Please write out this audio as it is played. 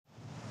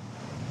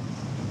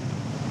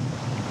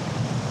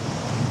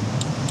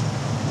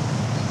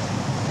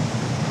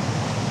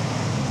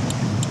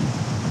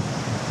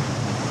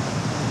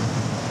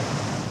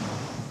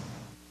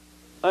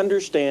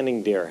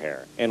understanding deer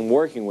hair and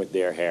working with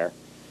deer hair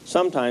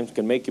sometimes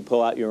can make you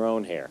pull out your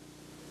own hair.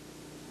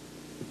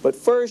 But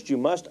first, you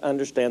must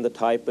understand the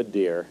type of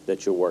deer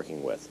that you're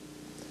working with.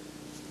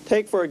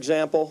 Take, for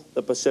example,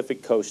 the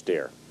Pacific Coast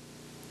deer,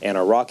 and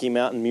a Rocky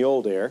Mountain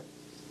mule deer,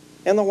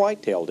 and the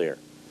white-tailed deer.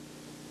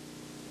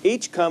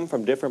 Each come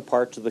from different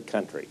parts of the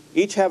country.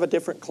 Each have a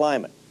different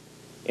climate.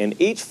 And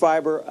each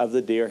fiber of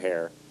the deer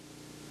hair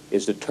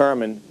is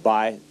determined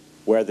by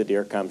where the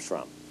deer comes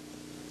from.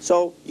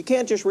 So you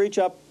can't just reach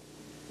up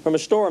from a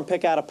store and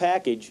pick out a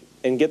package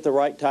and get the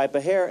right type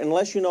of hair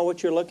unless you know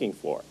what you're looking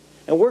for.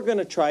 And we're going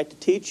to try to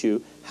teach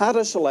you how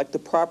to select the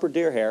proper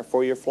deer hair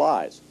for your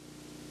flies.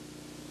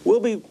 We'll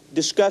be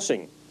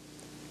discussing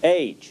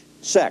age,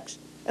 sex,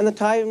 and the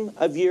time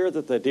of year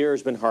that the deer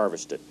has been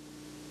harvested.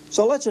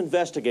 So let's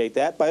investigate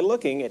that by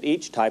looking at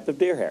each type of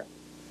deer hair.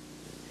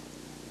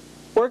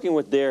 Working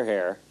with deer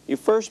hair, you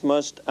first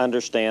must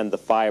understand the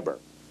fiber.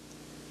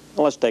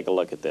 Now let's take a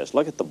look at this.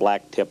 Look at the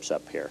black tips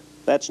up here.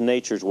 That's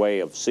nature's way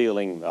of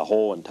sealing a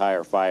whole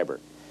entire fiber.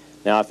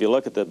 Now if you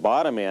look at the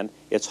bottom end,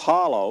 it's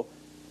hollow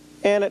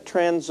and it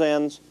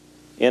transcends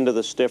into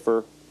the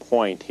stiffer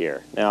point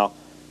here. Now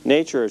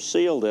nature has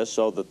sealed this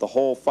so that the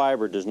whole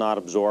fiber does not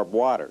absorb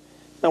water.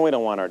 Now we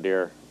don't want our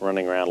deer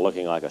running around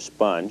looking like a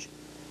sponge.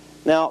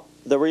 Now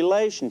the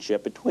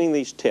relationship between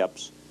these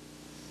tips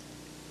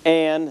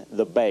and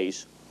the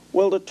base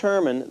will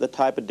determine the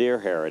type of deer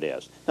hair it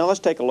is. Now let's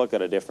take a look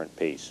at a different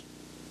piece.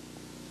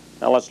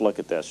 Now let's look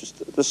at this. It's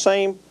the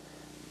same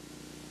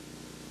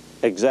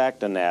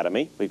exact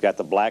anatomy. We've got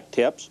the black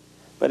tips,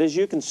 but as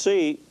you can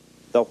see,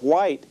 the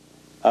white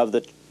of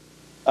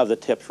the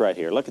tips right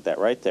here, look at that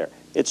right there.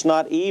 It's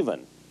not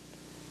even.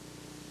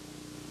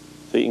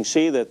 So you can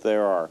see that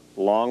there are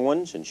long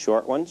ones and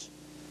short ones,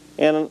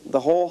 and the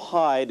whole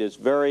hide is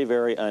very,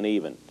 very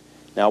uneven.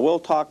 Now we'll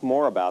talk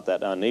more about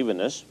that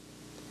unevenness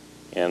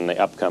in the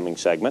upcoming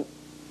segment.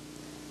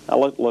 Now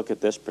look at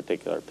this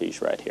particular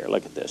piece right here.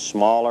 Look at this.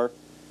 Smaller,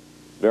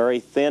 very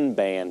thin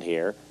band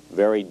here,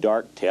 very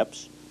dark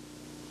tips.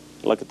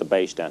 Look at the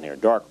base down here,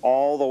 dark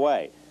all the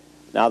way.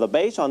 Now the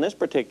base on this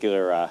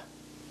particular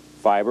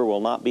fiber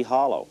will not be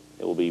hollow.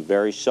 It will be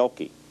very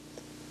silky.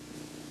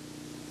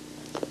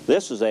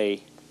 This is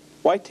a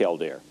white-tailed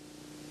deer.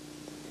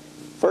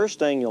 First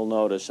thing you'll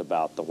notice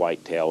about the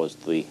whitetail is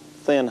the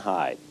thin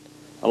hide.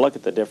 Now look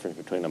at the difference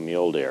between a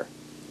mule deer.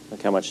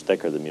 Look how much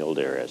thicker the mule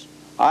deer is.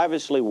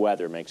 Obviously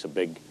weather makes a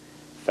big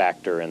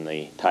factor in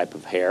the type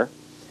of hair.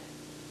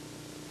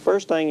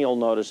 First thing you'll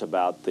notice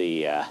about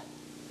the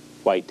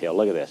whitetail,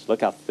 look at this.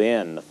 Look how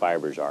thin the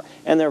fibers are.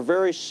 And they're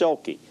very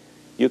silky.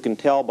 You can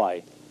tell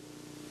by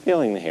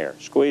feeling the hair,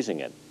 squeezing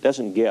it. It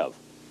doesn't give.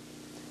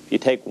 If you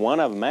take one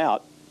of them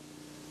out,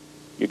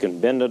 you can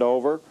bend it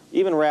over,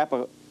 even wrap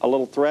a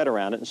little thread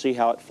around it and see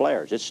how it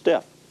flares. It's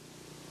stiff.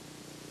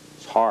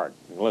 It's hard.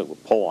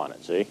 Look, pull on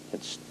it, see?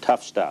 It's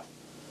tough stuff.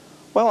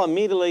 Well,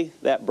 immediately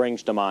that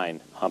brings to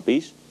mind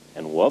humpies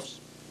and woofs.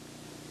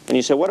 And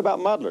you say, what about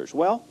muddlers?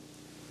 Well,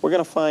 we're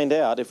going to find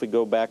out if we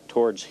go back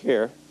towards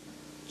here,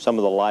 some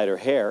of the lighter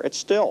hair. It's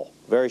still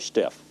very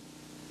stiff.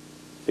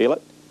 Feel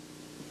it?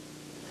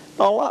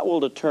 Now, a lot will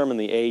determine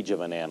the age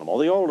of an animal.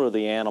 The older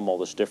the animal,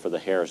 the stiffer the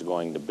hair is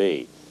going to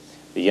be.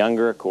 The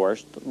younger, of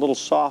course, a little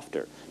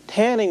softer.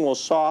 Tanning will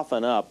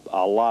soften up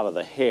a lot of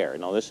the hair.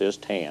 Now, this is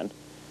tanned.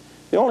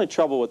 The only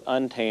trouble with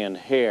untanned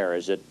hair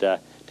is it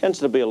tends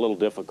to be a little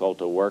difficult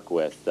to work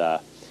with.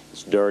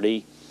 It's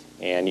dirty,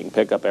 and you can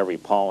pick up every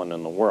pollen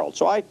in the world.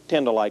 So I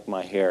tend to like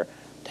my hair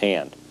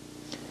tanned.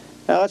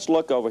 Now let's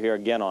look over here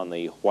again on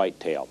the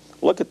whitetail.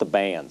 Look at the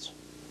bands.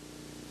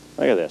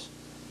 Look at this.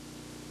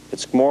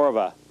 It's more of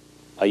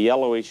a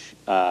yellowish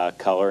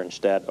color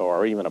instead,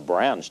 or even a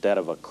brown instead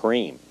of a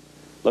cream.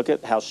 Look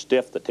at how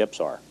stiff the tips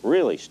are.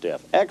 Really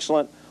stiff.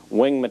 Excellent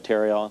wing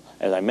material.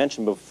 As I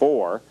mentioned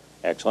before,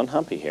 excellent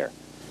humpy hair.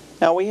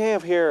 Now we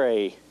have here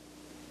a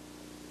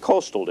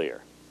coastal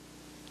deer,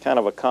 kind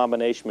of a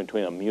combination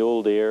between a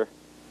mule deer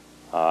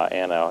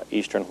and an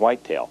eastern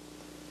whitetail.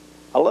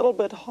 A little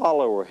bit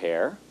hollower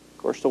hair. Of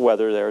course, the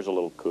weather there is a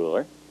little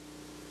cooler.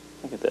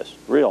 Look at this.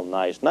 Real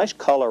nice. Nice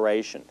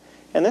coloration.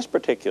 And this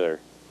particular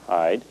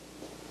hide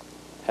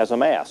has a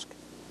mask.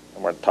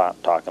 And we're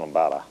talking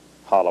about a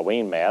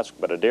Halloween mask,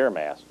 but a deer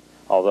mask.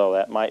 Although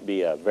that might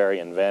be a very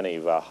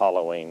inventive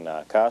Halloween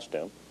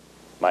costume.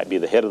 Might be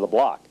the hit of the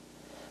block.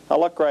 Now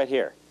look right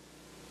here.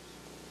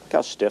 Look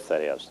how stiff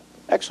that is.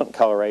 Excellent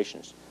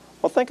colorations.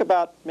 Well, think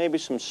about maybe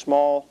some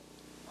small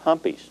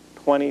humpies,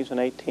 20s and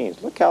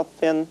 18s. Look how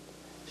thin,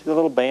 see the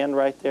little band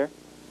right there?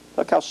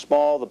 Look how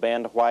small the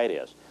band of white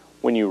is.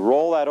 When you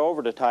roll that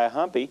over to tie a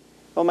humpy,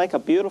 it'll make a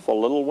beautiful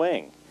little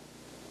wing.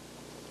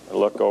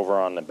 Look over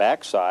on the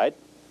back side.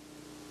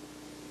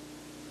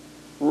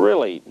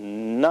 Really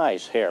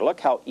nice hair. Look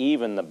how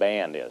even the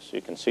band is.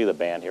 You can see the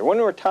band here. When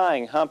we're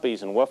tying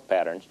humpies and woof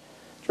patterns,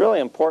 it's really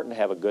important to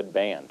have a good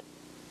band.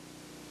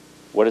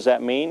 What does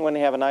that mean when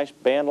you have a nice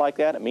band like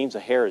that? It means the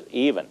hair is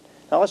even.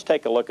 Now let's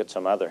take a look at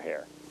some other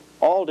hair.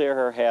 All deer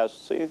hair has,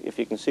 see if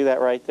you can see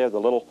that right there, the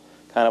little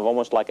kind of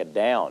almost like a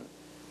down.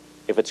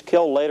 if it's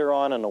killed later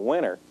on in the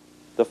winter,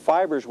 the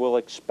fibers will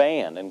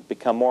expand and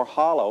become more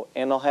hollow,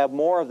 and they'll have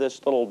more of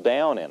this little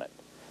down in it.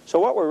 So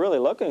what we're really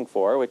looking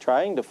for, we're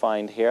trying to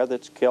find hair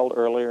that's killed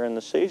earlier in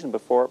the season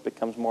before it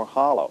becomes more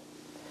hollow.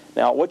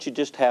 Now, what you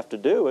just have to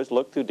do is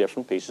look through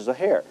different pieces of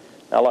hair.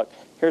 Now look,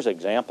 here's an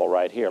example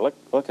right here.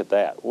 Look at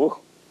that. Woo,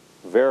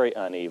 very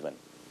uneven.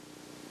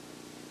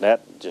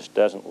 That just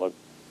doesn't look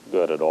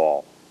good at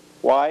all.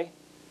 Why?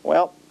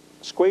 Well,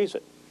 squeeze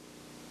it.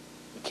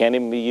 It can't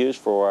even be used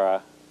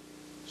for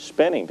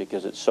spinning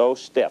because it's so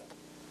stiff.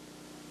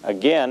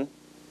 Again,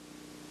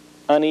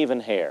 uneven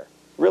hair.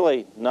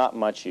 Really not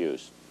much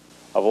use.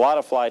 A lot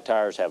of fly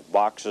tyers have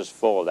boxes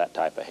full of that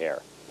type of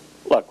hair.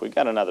 Look, we've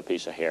got another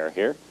piece of hair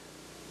here.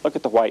 Look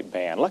at the white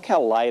band. Look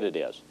how light it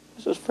is.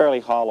 This is fairly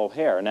hollow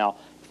hair. Now,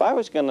 if I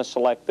was going to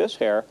select this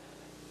hair,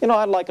 you know,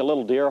 I'd like a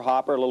little deer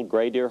hopper, a little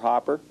gray deer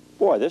hopper.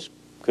 Boy, this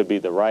could be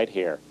the right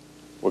hair.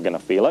 We're going to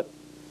feel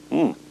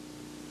it.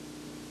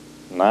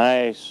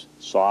 Nice,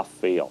 soft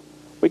feel.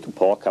 We can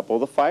pull a couple of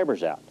the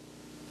fibers out.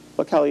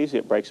 Look how easy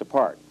it breaks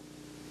apart.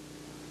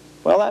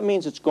 Well, that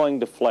means it's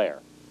going to flare.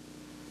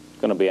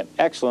 It's going to be an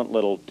excellent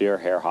little deer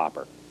hair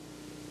hopper.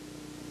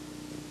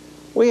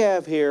 We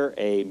have here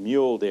a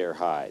mule deer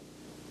hide.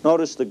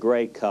 Notice the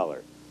gray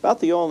color. About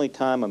the only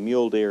time a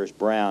mule deer is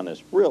brown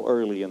is real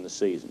early in the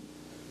season.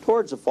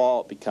 Towards the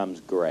fall, it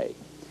becomes gray.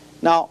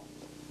 Now,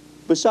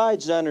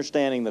 besides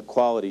understanding the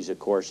qualities, of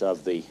course,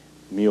 of the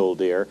mule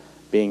deer,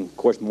 being, of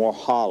course, more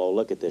hollow,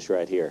 look at this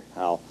right here,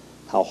 how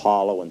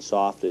hollow and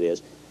soft it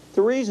is.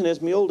 The reason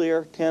is mule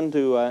deer tend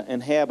to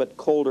inhabit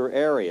colder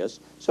areas,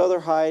 so their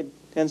hide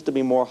tends to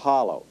be more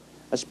hollow,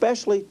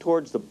 especially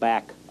towards the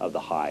back of the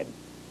hide,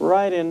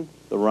 right in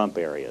the rump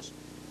areas.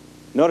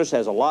 Notice it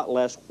has a lot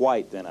less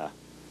white than a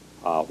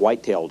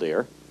white-tailed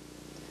deer,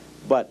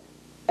 but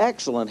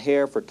excellent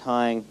hair for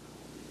tying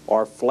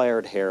our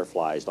flared hair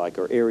flies like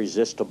our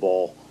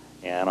irresistible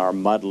and our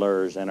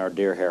muddlers and our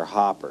deer hair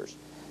hoppers.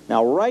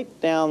 Now, right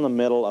down the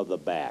middle of the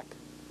back,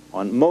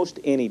 on most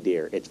any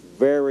deer, it's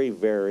very,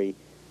 very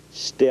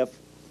stiff,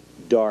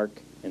 dark,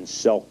 and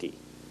silky.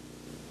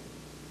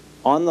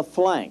 On the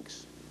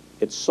flanks,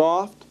 it's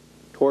soft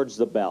towards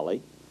the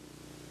belly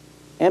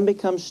and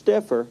becomes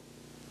stiffer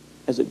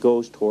as it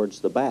goes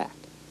towards the back.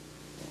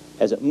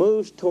 As it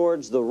moves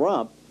towards the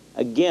rump,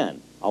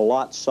 again, a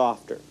lot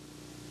softer.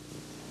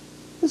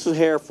 This is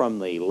hair from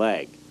the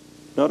leg.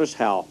 Notice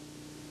how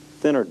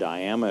thinner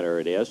diameter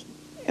it is,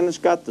 and it's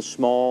got the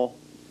small,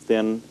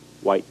 thin,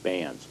 white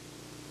bands.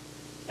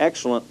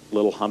 Excellent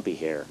little humpy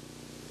hair.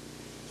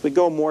 As we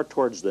go more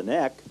towards the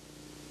neck,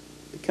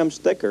 it becomes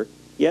thicker,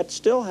 yet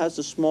still has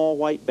the small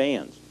white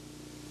bands.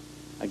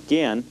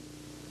 Again,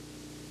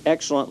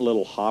 excellent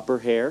little hopper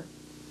hair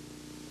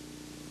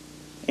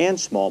and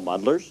small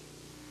muddlers.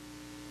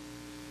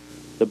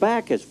 The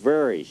back is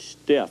very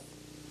stiff,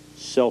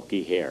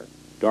 silky hair,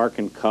 dark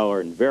in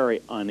color and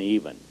very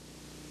uneven.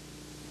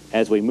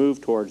 As we move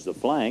towards the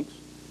flanks,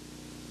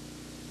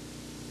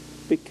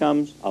 it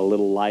becomes a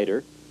little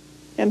lighter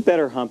and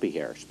better humpy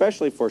hair,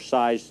 especially for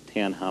size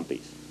 10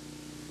 humpies.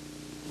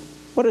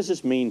 What does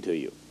this mean to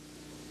you?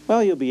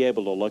 Well, you'll be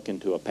able to look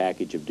into a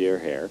package of deer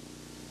hair,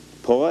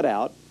 pull it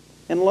out,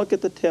 and look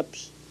at the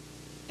tips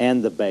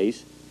and the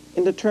base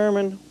and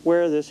determine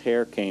where this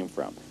hair came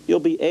from. You'll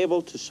be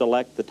able to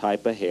select the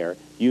type of hair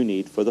you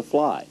need for the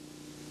fly.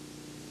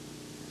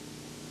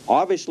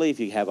 Obviously, if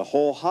you have a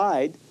whole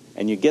hide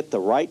and you get the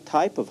right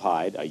type of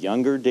hide, a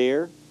younger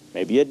deer,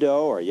 maybe a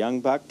doe or a young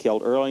buck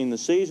killed early in the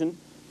season,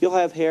 you'll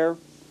have hair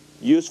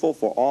useful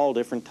for all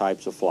different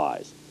types of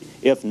flies.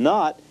 If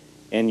not,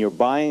 and you're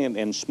buying it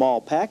in small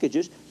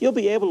packages, you'll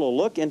be able to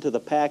look into the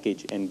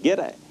package and get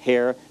a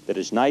hair that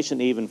is nice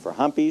and even for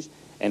humpies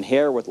and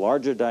hair with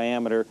larger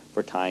diameter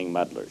for tying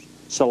muddlers.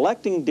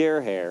 Selecting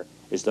deer hair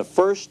is the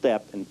first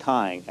step in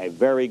tying a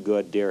very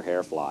good deer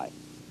hair fly.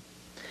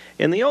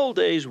 In the old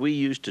days, we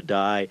used to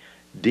dye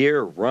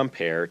deer rump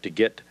hair to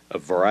get a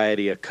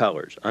variety of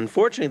colors.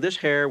 Unfortunately, this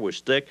hair was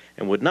thick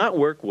and would not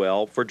work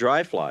well for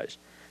dry flies.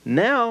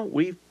 Now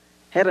we've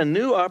had a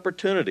new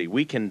opportunity.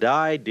 We can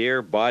dye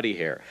deer body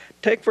hair.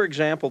 Take, for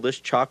example, this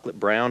chocolate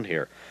brown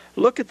hair.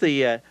 Look at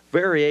the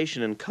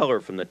variation in color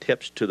from the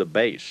tips to the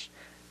base.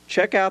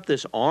 Check out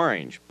this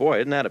orange. Boy,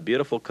 isn't that a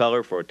beautiful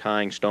color for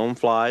tying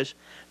stoneflies?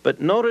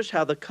 But notice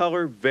how the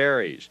color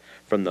varies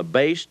from the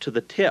base to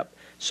the tip,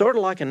 sort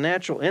of like a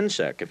natural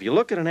insect. If you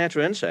look at a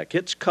natural insect,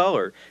 its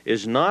color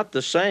is not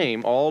the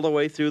same all the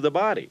way through the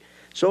body.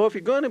 So if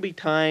you're going to be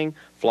tying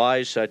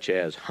flies such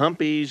as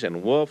humpies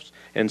and wolves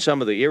and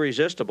some of the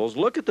irresistibles,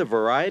 look at the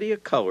variety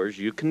of colors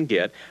you can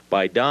get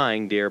by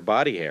dyeing deer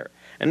body hair.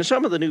 And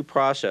some of the new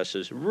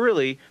processes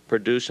really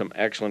produce some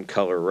excellent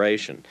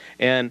coloration.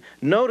 And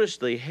notice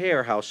the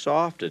hair, how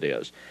soft it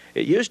is.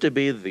 It used to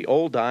be that the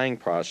old dyeing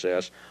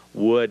process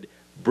would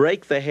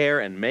break the hair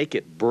and make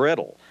it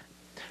brittle.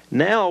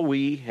 Now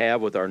we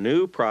have, with our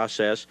new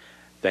process,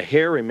 the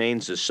hair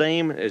remains the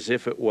same as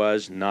if it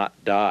was not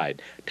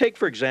dyed. Take,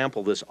 for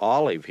example, this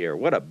olive here.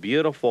 What a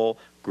beautiful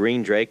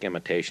green drake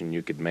imitation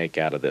you could make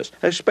out of this,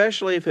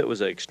 especially if it was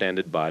an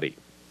extended body.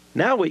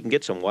 Now we can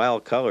get some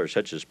wild colors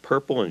such as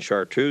purple and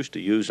chartreuse to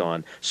use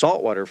on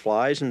saltwater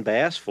flies and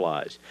bass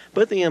flies.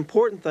 But the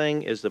important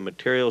thing is the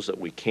materials that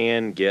we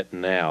can get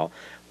now,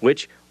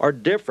 which are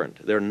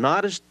different. They're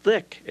not as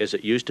thick as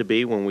it used to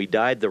be when we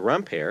dyed the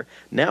rump hair.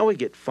 Now we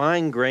get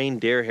fine-grained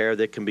deer hair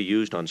that can be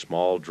used on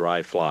small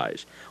dry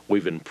flies.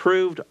 We've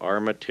improved our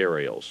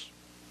materials.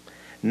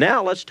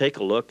 Now let's take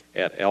a look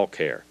at elk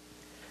hair.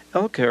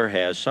 Elk hair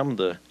has some of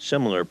the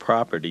similar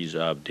properties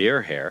of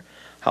deer hair.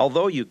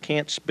 Although you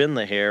can't spin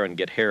the hair and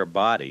get hair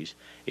bodies,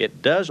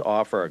 it does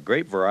offer a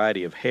great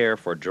variety of hair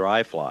for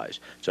dry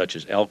flies, such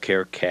as elk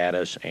hair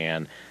caddis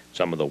and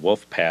some of the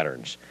wolf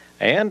patterns,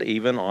 and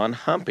even on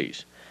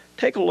humpies.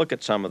 Take a look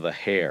at some of the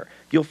hair.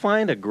 You'll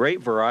find a great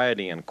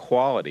variety and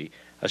quality,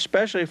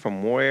 especially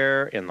from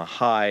where in the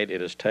hide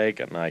it is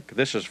taken. Like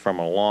this is from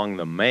along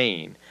the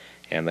mane,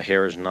 and the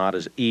hair is not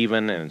as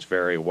even and it's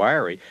very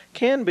wiry.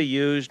 Can be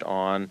used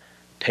on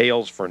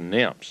tails for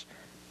nymphs.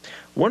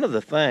 One of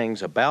the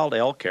things about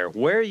elk hair,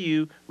 where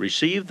you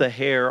receive the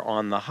hair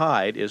on the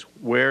hide is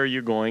where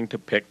you're going to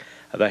pick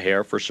the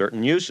hair for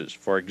certain uses.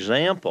 For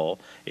example,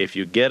 if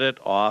you get it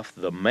off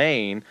the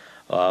mane,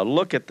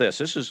 look at this.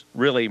 This is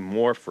really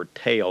more for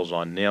tails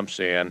on nymphs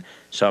and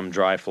some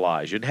dry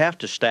flies. You'd have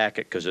to stack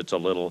it because it's a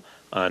little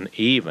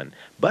uneven,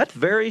 but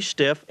very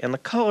stiff, and the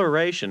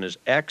coloration is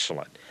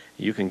excellent.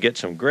 You can get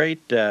some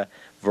great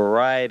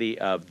variety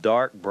of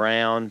dark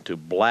brown to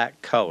black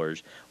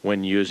colors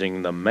when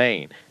using the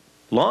mane.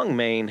 Long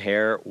mane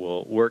hair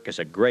will work as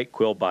a great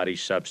quill body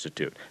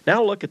substitute.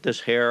 Now look at this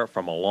hair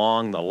from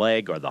along the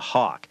leg or the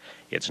hock.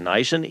 It's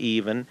nice and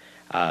even,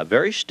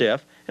 very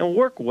stiff, and will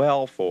work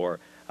well for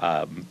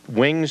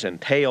wings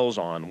and tails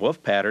on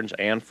wolf patterns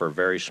and for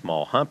very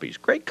small humpies.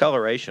 Great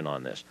coloration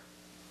on this.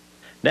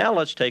 Now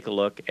let's take a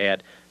look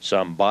at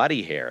some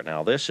body hair.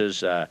 Now this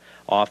is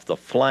off the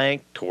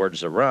flank towards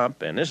the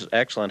rump, and this is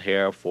excellent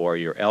hair for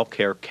your elk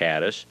hair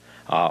caddis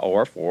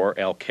or for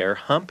elk hair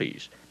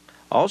humpies.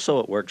 Also,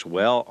 it works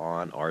well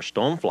on our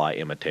stonefly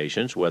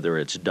imitations, whether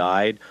it's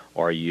dyed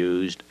or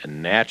used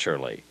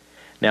naturally.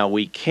 Now,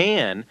 we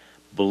can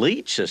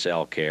bleach this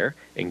elk hair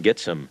and get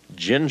some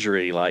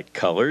gingery-like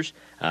colors,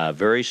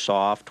 very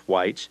soft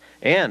whites,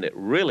 and it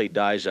really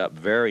dyes up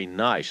very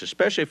nice,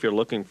 especially if you're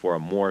looking for a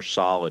more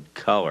solid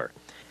color.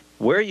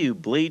 Where you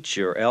bleach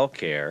your elk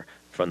hair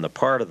from the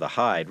part of the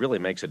hide really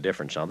makes a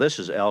difference. Now, this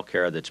is elk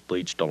hair that's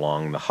bleached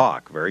along the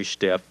hock, very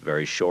stiff,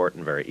 very short,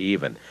 and very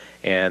even.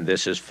 And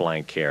this is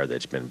flank hair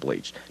that's been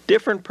bleached.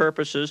 Different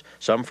purposes,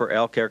 some for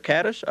elk hair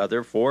caddis,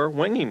 other for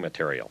winging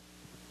material.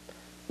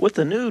 With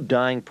the new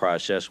dyeing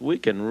process, we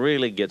can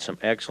really get some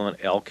excellent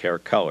elk hair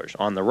colors.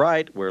 On the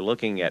right, we're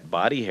looking at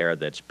body hair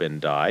that's been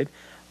dyed.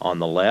 On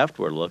the left,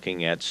 we're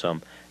looking at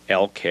some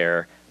elk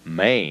hair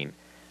mane.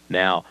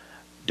 Now,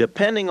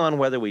 depending on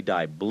whether we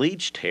dye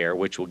bleached hair,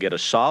 which will get a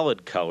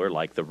solid color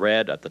like the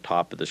red at the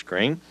top of the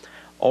screen,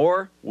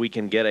 or we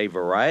can get a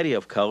variety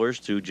of colors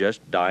through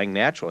just dyeing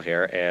natural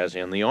hair, as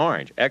in the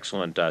orange.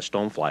 Excellent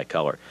stonefly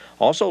color.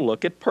 Also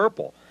look at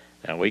purple.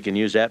 Now we can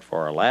use that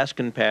for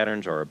Alaskan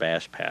patterns or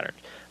bass patterns.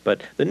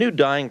 But the new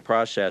dyeing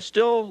process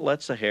still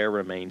lets the hair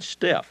remain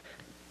stiff.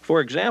 For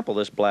example,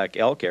 this black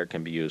elk hair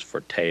can be used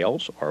for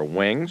tails or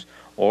wings,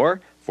 or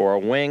for a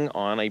wing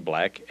on a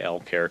black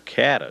elk hair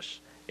caddis.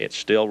 It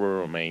still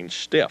will remain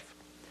stiff.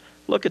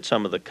 Look at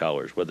some of the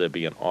colors, whether it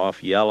be an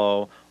off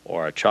yellow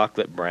or a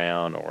chocolate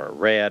brown or a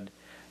red,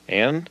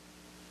 and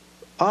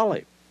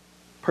olive.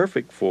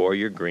 Perfect for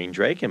your green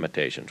drake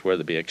imitations,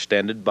 whether it be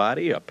extended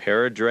body, a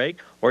paradrake,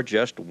 or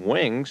just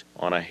wings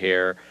on a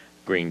hair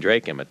green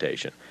drake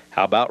imitation.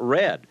 How about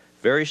red?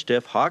 Very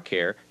stiff hawk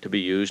hair to be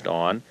used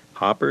on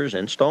hoppers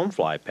and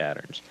stonefly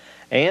patterns.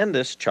 And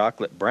this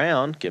chocolate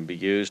brown can be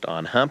used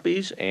on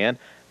humpies, and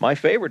my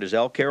favorite is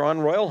elk hair on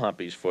royal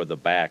humpies for the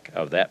back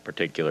of that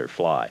particular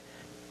fly.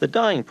 The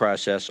dyeing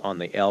process on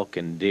the elk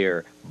and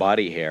deer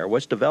body hair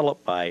was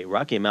developed by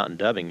Rocky Mountain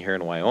Dubbing here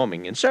in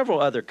Wyoming, and several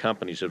other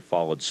companies have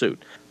followed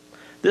suit.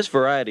 This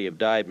variety of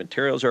dyed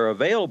materials are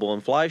available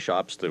in fly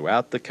shops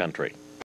throughout the country.